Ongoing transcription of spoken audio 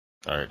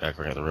Alright, I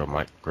got the real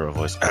mic, real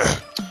voice.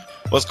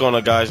 What's going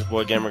on, guys? Your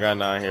boy Gamer Guy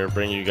 9 here,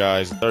 bringing you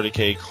guys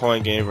 30K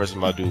coin game versus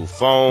my dude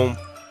Foam.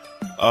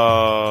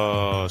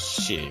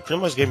 Shit,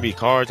 pretty much giving me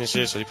cards and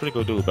shit, so he's pretty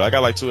cool dude. But I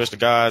got like 2 extra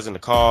guys in the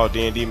call,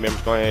 DND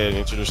members. Go ahead and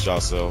introduce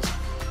yourselves.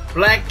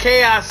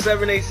 BLACK-KAOS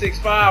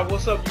 7865.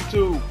 What's up,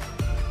 YouTube?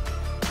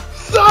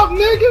 What's up,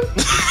 nigga?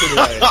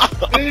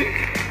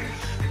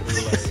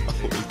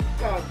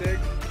 Stop, nigga.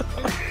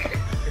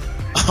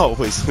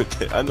 Always with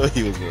that. I know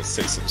he was gonna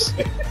say some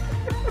shit.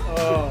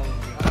 Oh,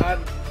 God.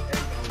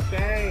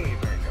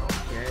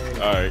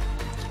 Alright.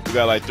 We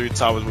got like 3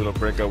 topics we're gonna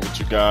bring up with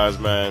you guys,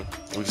 man.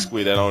 We can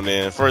squeeze that on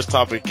in. First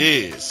topic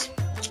is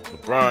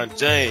LeBron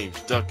James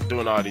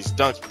doing all these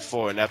dunks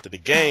before and after the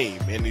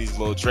game in these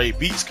little Dre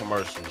Beats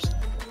commercials.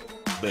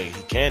 But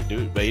he can do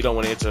it, but he don't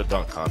want to enter a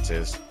dunk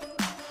contest.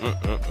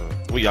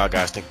 What y'all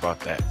guys think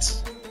about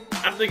that?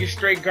 I'm thinking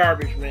straight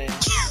garbage, man.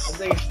 I'm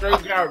thinking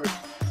straight garbage.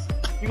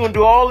 You're gonna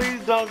do all these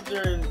dunks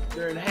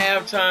during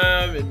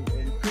halftime and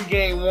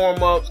pre-game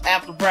warm-ups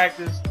after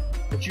practice,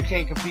 but you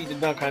can't compete in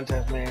the dunk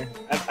contest, man.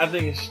 I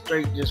think it's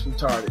straight just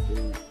retarded,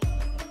 dude.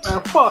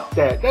 Man, fuck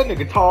that. That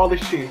nigga tall as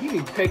shit. He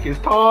need to take his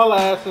tall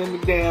ass in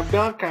the damn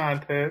dunk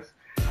contest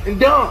and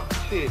dunk.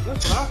 Shit,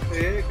 that's what I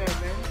said.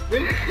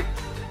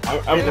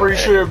 Goddamn. I'm pretty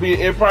sure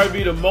it'd probably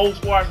be the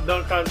most watched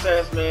dunk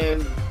contest,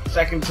 man.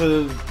 Second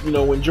to,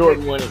 when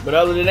Jordan won it. But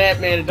other than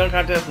that, man, the dunk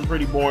contest was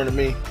pretty boring to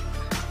me.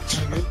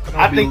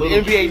 I think the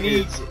NBA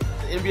needs it.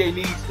 The NBA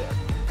needs that.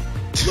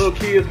 Little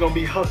kids gonna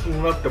be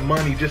hustling up the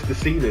money just to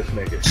see this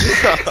nigga.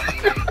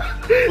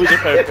 Who's your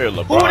favorite player,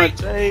 LeBron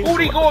James?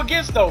 Who'd he go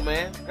against though,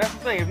 man? That's the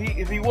thing.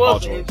 If he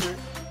was injured,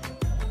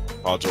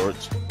 Paul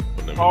George.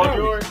 Paul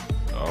George.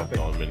 Oh,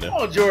 throw him in there.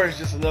 Paul George is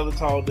just another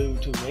tall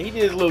dude too, man. He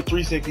did his little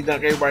 360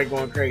 dunk. Everybody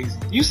going crazy.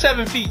 You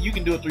 7 feet, you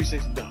can do a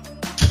 360 dunk.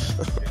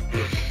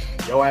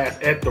 Your ass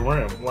at the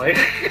rim, like.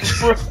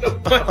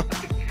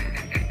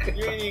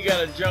 You ain't even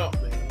gotta jump,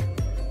 man.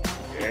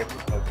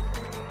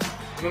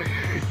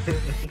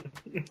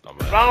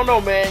 But I don't know,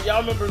 man.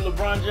 Y'all remember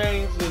LeBron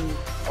James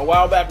a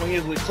while back when he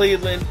was with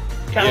Cleveland?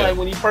 Kind of like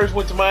when he first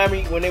went to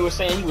Miami, when they were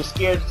saying he was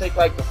scared to take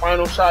like the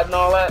final shot and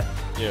all that.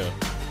 Yeah.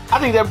 I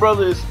think that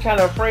brother is kind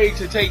of afraid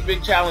to take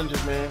big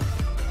challenges, man.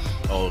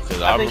 Oh,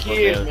 because I think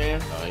he is,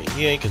 man.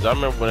 He ain't, because I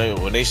remember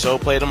when they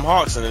played them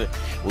Hawks and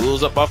we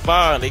was up by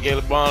 5 and they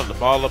gave LeBron the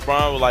ball.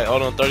 LeBron was like,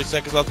 hold on, 30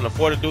 seconds left in the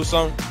 4 to do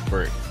something.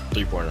 Break.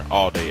 3-pointer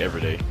all day,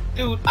 every day.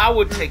 Dude, I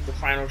would take the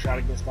final shot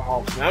against the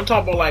Hawks, man. I'm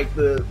talking about like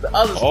the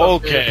other stuff.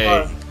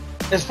 Okay.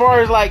 As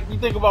far as like you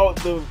think about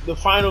the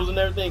finals and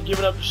everything,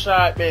 giving up the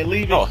shot, man,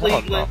 leaving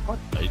Cleveland. No,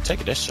 you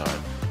taking that shot?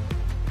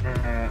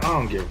 I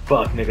don't give a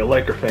fuck, nigga.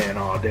 Laker fan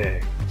all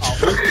day.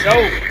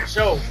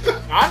 Show.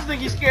 I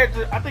think he's scared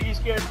to. I think he's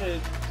scared to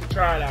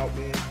try it out,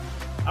 man.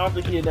 I don't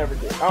think he'd ever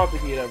do it. Man.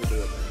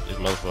 This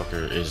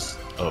motherfucker is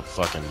a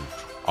fucking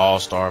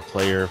all-star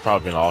player.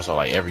 Probably been an all-star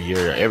like every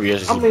year. I mean,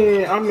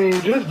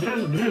 just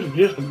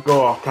to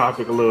go off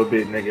topic a little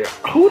bit, nigga.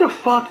 Who the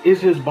fuck is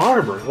his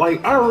barber?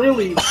 Like,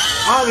 honestly,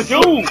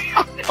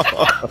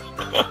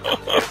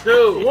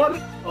 dude, what?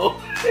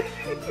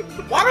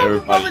 Why don't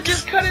the brother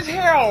just cut his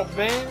hair off,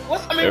 man?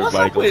 What's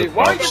up with it?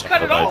 Why don't you just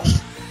cut it off?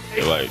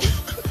 Like,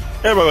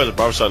 everybody goes to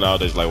barbershop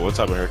nowadays. Like, what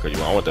type of haircut you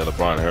want? I want that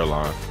LeBron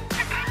hairline.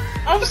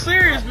 I'm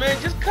serious, man.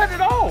 Just cut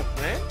it off,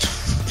 man.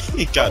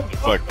 He got the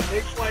fuck.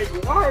 It's like,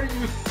 why are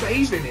you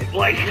saving it?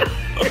 Like,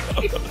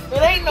 it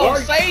ain't no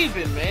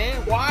saving, man.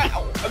 Why?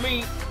 I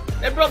mean,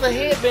 that brother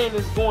headband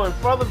is going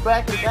further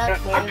back and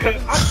back, man.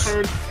 I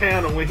turned the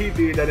channel when he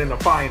did that in the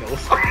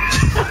finals.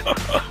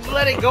 Just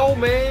let it go,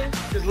 man.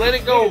 Just let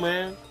it go,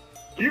 man.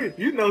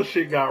 You know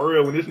shit got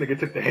real when this nigga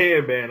took the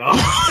headband off.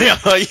 Yeah,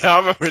 I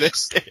remember that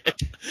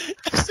shit.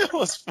 That shit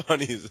was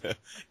funny as hell.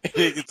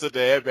 He took the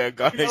headband,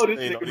 got this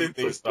nigga been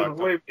pushed to the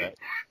way.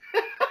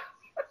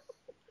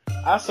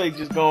 I say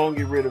just go and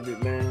get rid of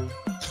it, man.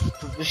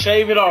 Just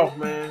shave it off,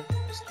 man.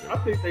 I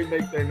think they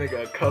make that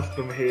nigga a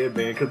custom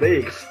headband because they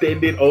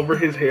extend it over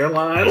his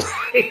hairline. God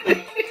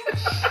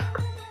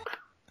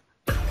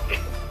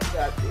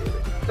damn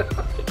it.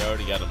 They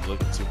already got him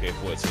looking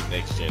 2K14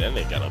 next gen. That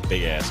nigga got a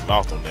big ass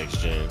mouth on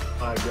next gen.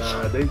 My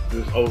God, they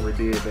just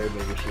overdid that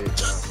nigga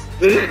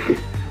shit.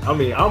 I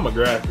mean, I'm a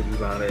graphic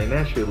designer and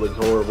that shit looks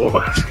horrible.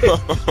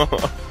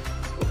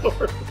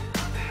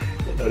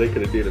 They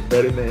could have did a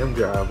better than him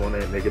job on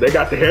that nigga. They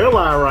got the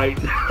hairline right.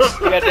 You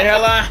got the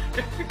hairline?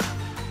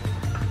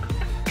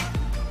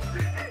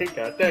 They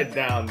got that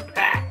down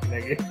pat,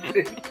 nigga.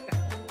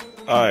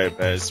 Alright,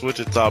 man.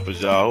 Switching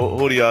topics, y'all.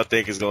 Who do y'all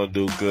think is going to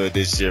do good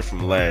this year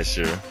from last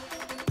year?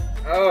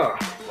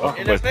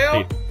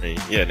 NFL?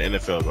 Yeah, the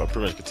NFL. I'll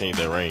pretty much continue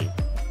that reign.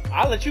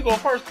 I'll let you go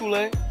first,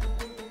 Kool-Aid.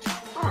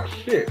 Oh,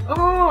 shit.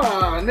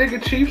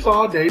 Nigga, Chiefs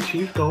all day.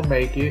 Chiefs gonna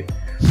make it.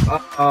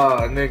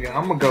 Nigga,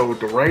 I'm gonna go with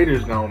the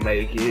Raiders gonna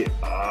make it.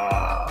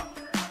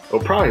 Well,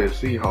 probably the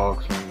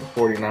Seahawks and the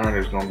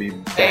 49ers gonna be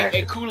back.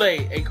 Hey,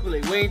 Kool-Aid.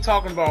 We ain't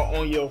talking about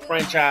on your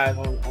franchise.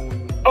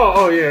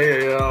 Oh,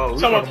 yeah.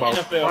 Talking about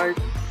NFL.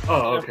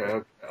 Oh,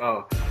 okay.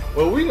 Oh,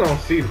 Well, we gonna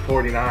see the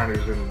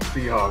 49ers and the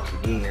Seahawks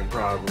again,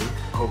 probably,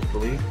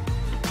 hopefully.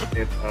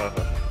 And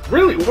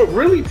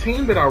really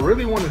team that I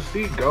really want to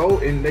see go,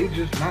 and they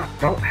just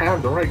don't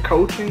have the right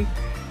coaching,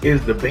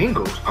 is the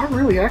Bengals. I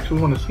really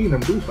actually want to see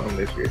them do something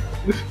this year.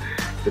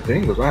 The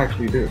Bengals, I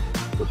actually do.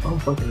 For some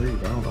fucking reason,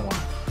 I don't know why.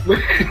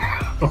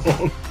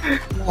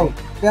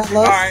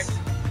 All right.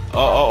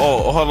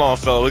 Oh, hold on,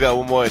 fella. We got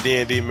one more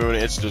DND member to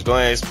introduce. Go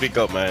ahead and speak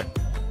up, man.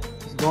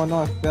 What's going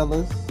on,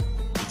 fellas?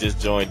 You just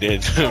joined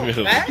in the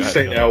middle of You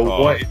say that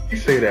what? You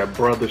say that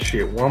brother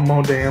shit one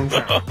more damn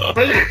time.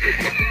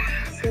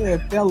 Say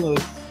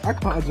fellas. I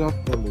called y'all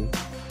fellas.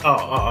 Oh,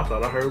 I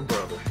thought I heard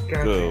brother.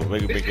 God Good. damn.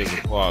 Make this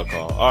a quad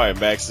call. All right,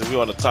 Max. Since we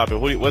on the topic,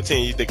 what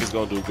team you think is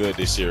gonna do good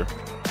this year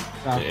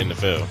in the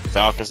field?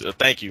 Falcons.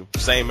 Thank you.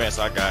 Same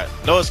answer I got.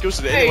 No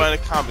excuses to anybody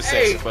in the comment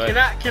section, but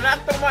can I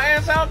throw my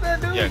answer out there,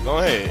 dude? yeah, go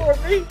ahead. All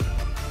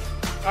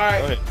right.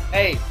 Go ahead.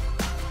 Hey,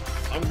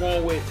 I'm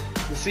going with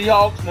the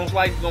Seahawks. Most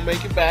likely gonna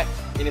make it back,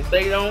 and if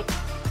they don't,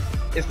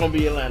 it's gonna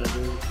be Atlanta,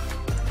 dude.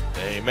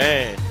 Hey,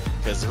 man.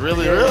 Because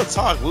real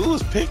talk, we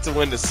was picked to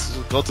go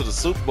to the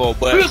Super Bowl,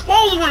 but We were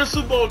supposed to win the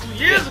Super Bowl 2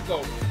 years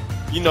ago.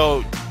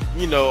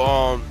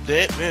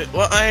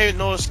 Well, I ain't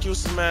no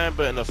excuses, man,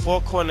 but in the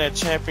fourth quarter of that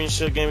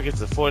championship game against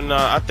the 49ers,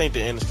 I think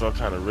the NFL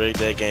kind of rigged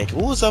that game.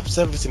 We was up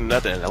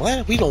 17-0 in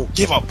Atlanta. We don't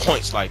give up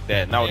points like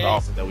that, not with the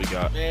offense that we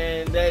got.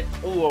 Man, I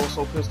was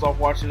so pissed off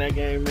watching that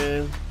game,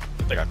 man.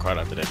 I think I cried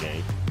after that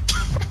game.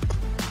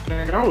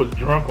 Man, I was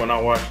drunk when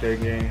I watched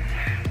that game.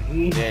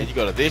 Man, you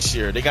go to this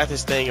year, they got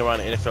this thing around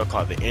the NFL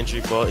called the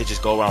injury bug. It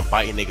just go around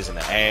biting niggas in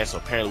the ass. So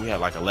apparently we had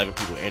like 11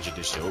 people injured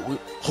this year.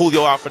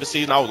 Julio out for the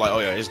season. I was like, oh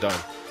yeah, it's done.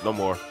 No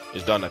more.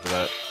 It's done after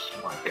that.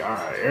 Oh my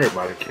God,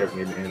 everybody kept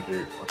getting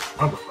injured.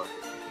 Motherfucker.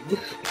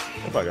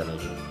 Nobody got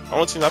injured. The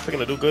only team I'm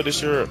picking to do good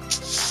this year,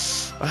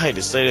 I hate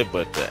to say it,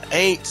 but the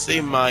Aints, they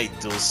might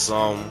do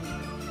some.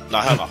 Nah,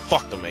 hell no,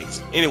 fuck the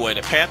Aints. Anyway,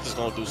 the Panthers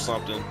gonna do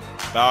something.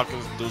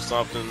 Falcons do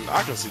something.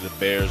 I can see the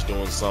Bears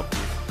doing something.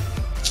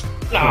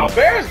 Nah,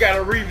 Bears got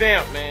to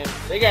revamp, man.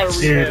 They got to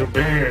revamp.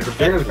 Yeah, the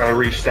Bears got to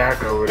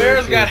restack over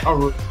there. The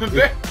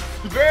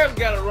Bears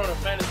got to run a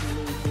fantasy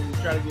league and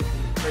try to get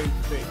some crazy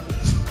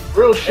things.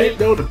 Real shit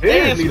though, the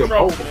Bears need a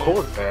trouble, mobile man.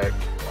 quarterback.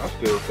 I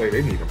still say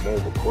they need a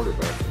mobile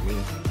quarterback to me.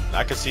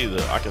 I can see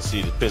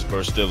the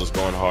Pittsburgh Steelers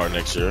going hard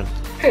next year.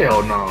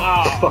 Hell no.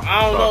 Oh,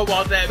 I don't know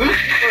about that.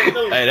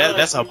 Hey,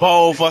 that's a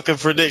bold fucking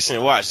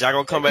prediction. Watch, y'all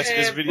gonna come back to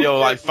this video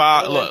like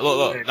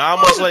look. 9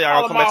 months later,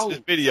 y'all gonna come back to this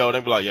video and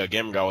they be like, yeah,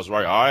 Gaming Guy was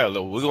right. All right,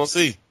 look, we're gonna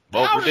see.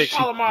 Bold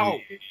prediction. Troy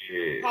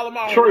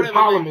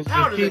Polamalu is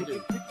How the did key. they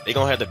do? They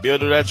gonna have to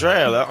build that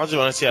draft. I just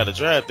wanna see how the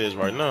draft is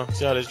right now.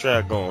 See how this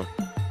draft going.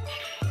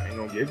 I ain't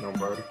gonna get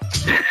nobody.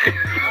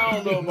 I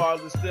don't know about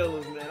the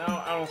Steelers, man.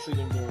 I don't see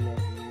them doing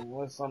nothing.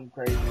 What's something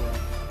crazy?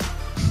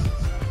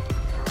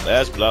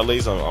 Last but not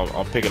least,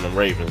 I'm picking the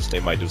Ravens. They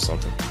might do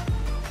something.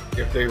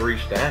 If they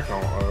restack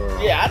on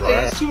Yeah, I think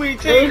draft. it's too many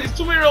teams. It's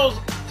too many of those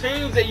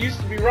teams that used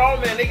to be raw,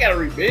 man. They gotta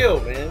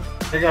rebuild, man.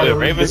 They gotta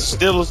Ravens,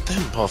 Steelers,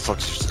 them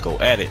motherfuckers used to go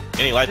at it. It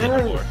ain't like that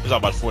anymore. It's all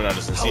about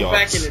 49ers and Seahawks.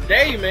 Back in the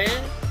day, man.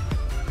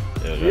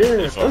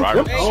 NFL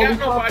rivalries. They ain't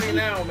got nobody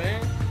now,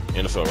 man.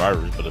 NFL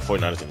rivalries, but the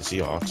 49ers and the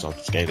Seahawks, so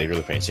it's a game they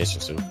really paying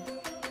attention to.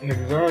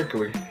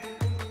 Exactly.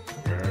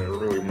 Yeah, it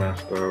really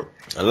messed up.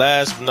 And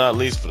last but not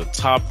least, for the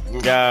top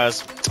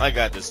guys, I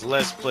got this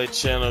Let's Play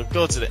channel.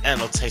 Go to the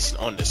annotation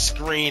on the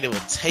screen. It will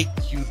take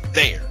you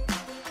there.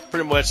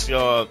 Pretty much,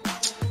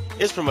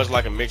 it's pretty much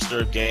like a mixture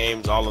of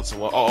games all into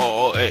one.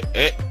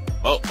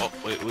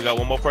 Wait, we got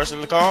one more person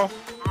in the call?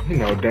 You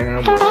know,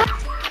 damn well.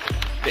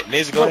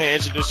 Nazy, go ahead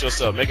and introduce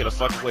yourself. Make it a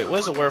fucking wait.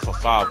 What's the word for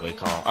five-way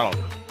call? I don't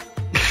know.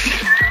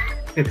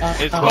 Go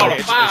ahead and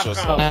introduce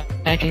yourself.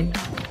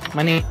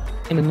 My name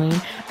is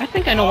Lane. I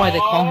think I know why they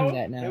call him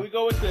that Here now. we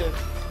go with this.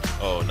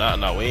 Oh,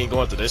 no, we ain't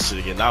going through this shit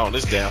again. Not on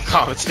this damn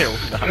commentary.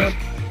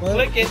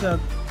 Click it.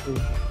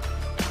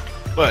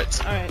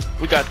 But Alright.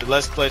 we got the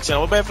Let's Play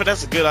channel. Well, man,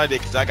 that's a good idea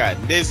because I got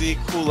Nizzy,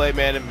 Kool-Aid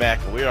Man, and Mac,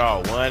 and we're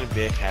all one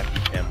big happy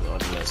family on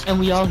the Let's Play. And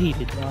we all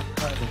heated, bro.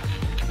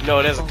 You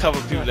know, there's a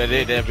couple of people that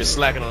have been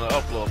slacking on the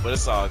upload, but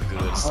it's all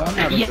good. It's all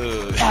Yeah.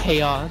 good.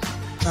 Chaos.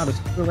 Not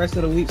the rest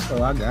of the week,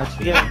 so I got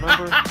you. Yeah,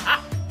 remember?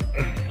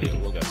 Yeah,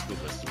 we got scoop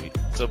this week.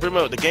 So pretty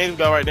much the games we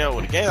got right now,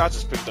 well, the games I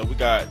just picked up,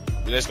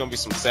 there's gonna be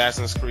some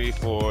Assassin's Creed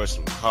 4,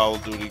 some Call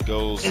of Duty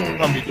Ghosts. We're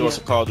gonna be doing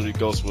some Call of Duty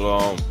Ghosts with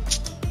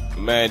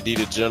Man D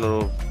the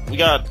General. We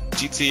got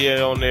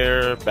GTA on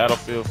there,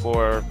 Battlefield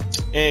 4,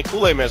 and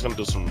Kool-Aid Man's gonna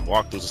do some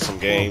walkthroughs of some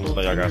games.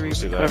 Like y'all guys can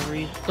see that.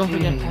 Don't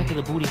forget to tackle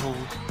the booty holes.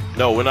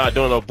 No, we're not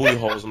doing no booty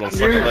holes on no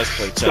fucking Let's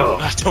Play channel. We're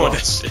not doing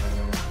that shit.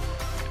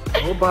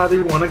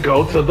 Nobody wanna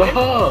go to the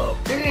hub.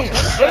 Damn.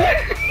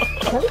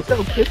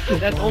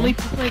 That's only if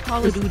you play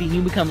Call of Duty.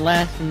 You become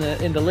last in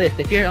the list.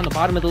 If you're on the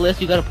bottom of the list,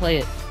 you gotta play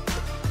it.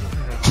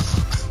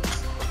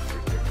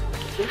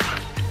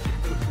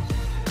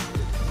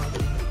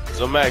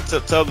 So Mac,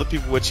 tell the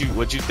people what you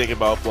think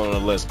about uploading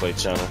on the Let's Play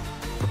channel.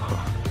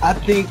 I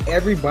think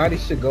everybody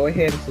should go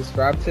ahead and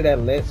subscribe to that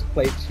Let's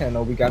Play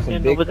channel. We got some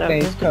big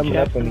things coming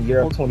up in the year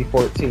of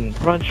 2014.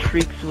 Run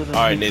streaks with him.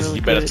 Alright, Niz,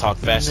 you better talk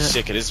fast as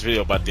shit, cause this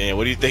video about to end.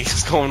 What do you think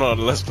is going on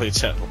the Let's Play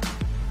channel?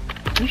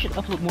 We should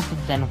upload more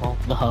content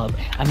of the hub.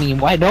 I mean,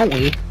 why don't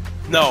we?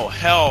 No,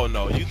 hell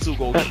no. YouTube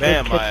go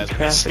ban my ass.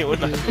 Man. Shit, we're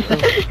not.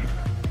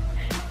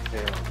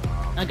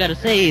 I gotta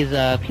say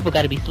is, people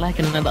gotta be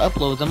slacking on the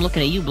uploads. I'm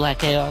looking at you,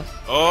 BLACK-KAOS.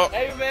 Oh.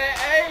 Hey man,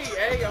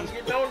 hey, I'm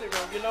getting on it,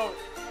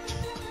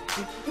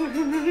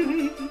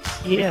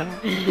 Yeah.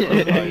 This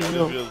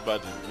video's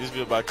about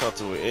to come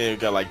to an end.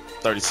 We got like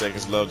 30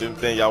 seconds left.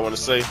 Anything y'all want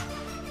to say?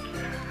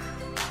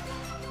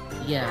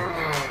 Yeah.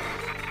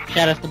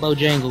 Shout out to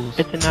Bojangles.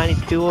 It's a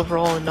 92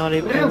 overall and not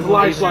able to His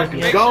life's like a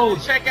Make gold.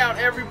 sure to check out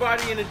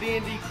everybody in the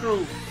DND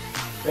crew.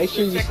 Make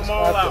sure you Check them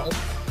all subscribe out.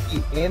 to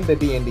MUT and the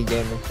DND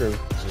gaming crew.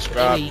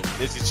 Subscribe Hey. to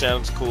Nizzy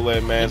channels,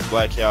 Kool-Aid Man's,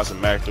 BLACK-KAOS,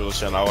 and Machthrilla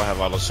channel. I will have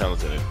all those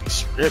channels in the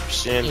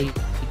description.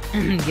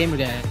 Hey, gamer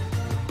guy.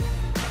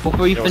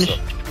 Before you Yo, what's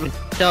finish,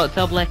 tell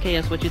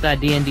BLACK-KAOS what you thought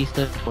DND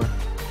stood for.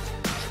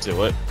 Said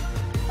what?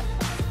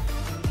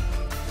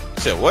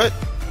 Said what?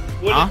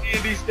 What Huh?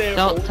 does DND stand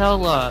Tell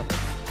for?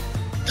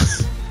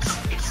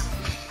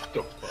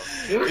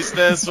 It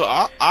stands for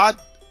I thought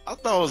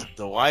it was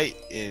Dwight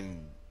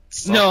and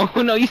No,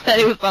 you said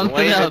it was something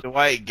Dwayne else. and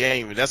Dwight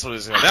Gaming. That's what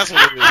it's. That's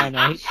what it is. I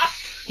know.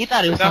 He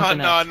thought it was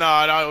something else.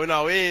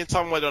 No, we ain't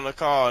talking about it on the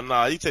call.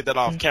 Nah, you take that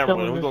off camera.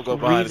 We're gonna go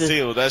behind the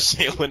scenes with that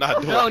shit. We're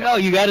not doing that. No,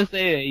 you gotta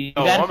say it. You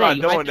No, gotta I'm say not it.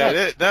 You doing might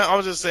that. talk.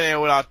 I'm just saying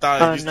what I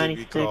thought it used to be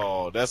 96.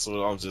 called. That's what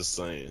I'm just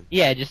saying.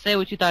 Yeah, just say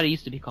what you thought it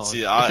used to be called.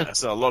 See, no,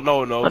 because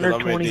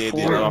I'm at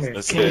D&D and I'm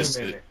finna say that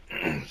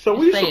shit. So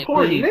we Say it,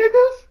 support please.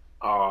 niggas?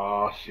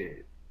 Oh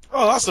shit.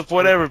 Oh, I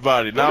support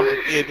everybody. Now,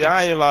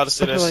 I ain't allowed to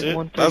say that Like shit.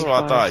 135. That's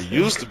what I thought it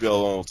used to be a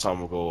long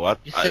time ago.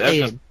 Just say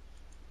it.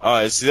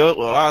 Alright, see,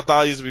 well, I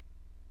thought it used to be.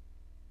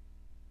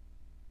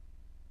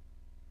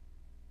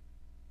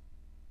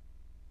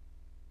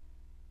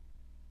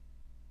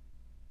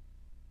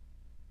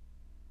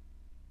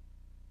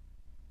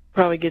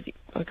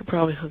 I could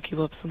probably hook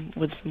you up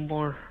with some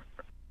more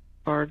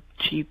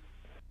cheap,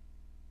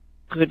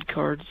 good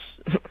cards.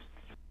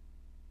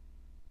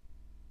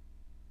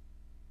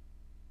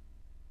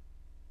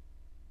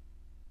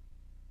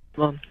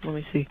 Hold on, let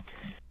me see.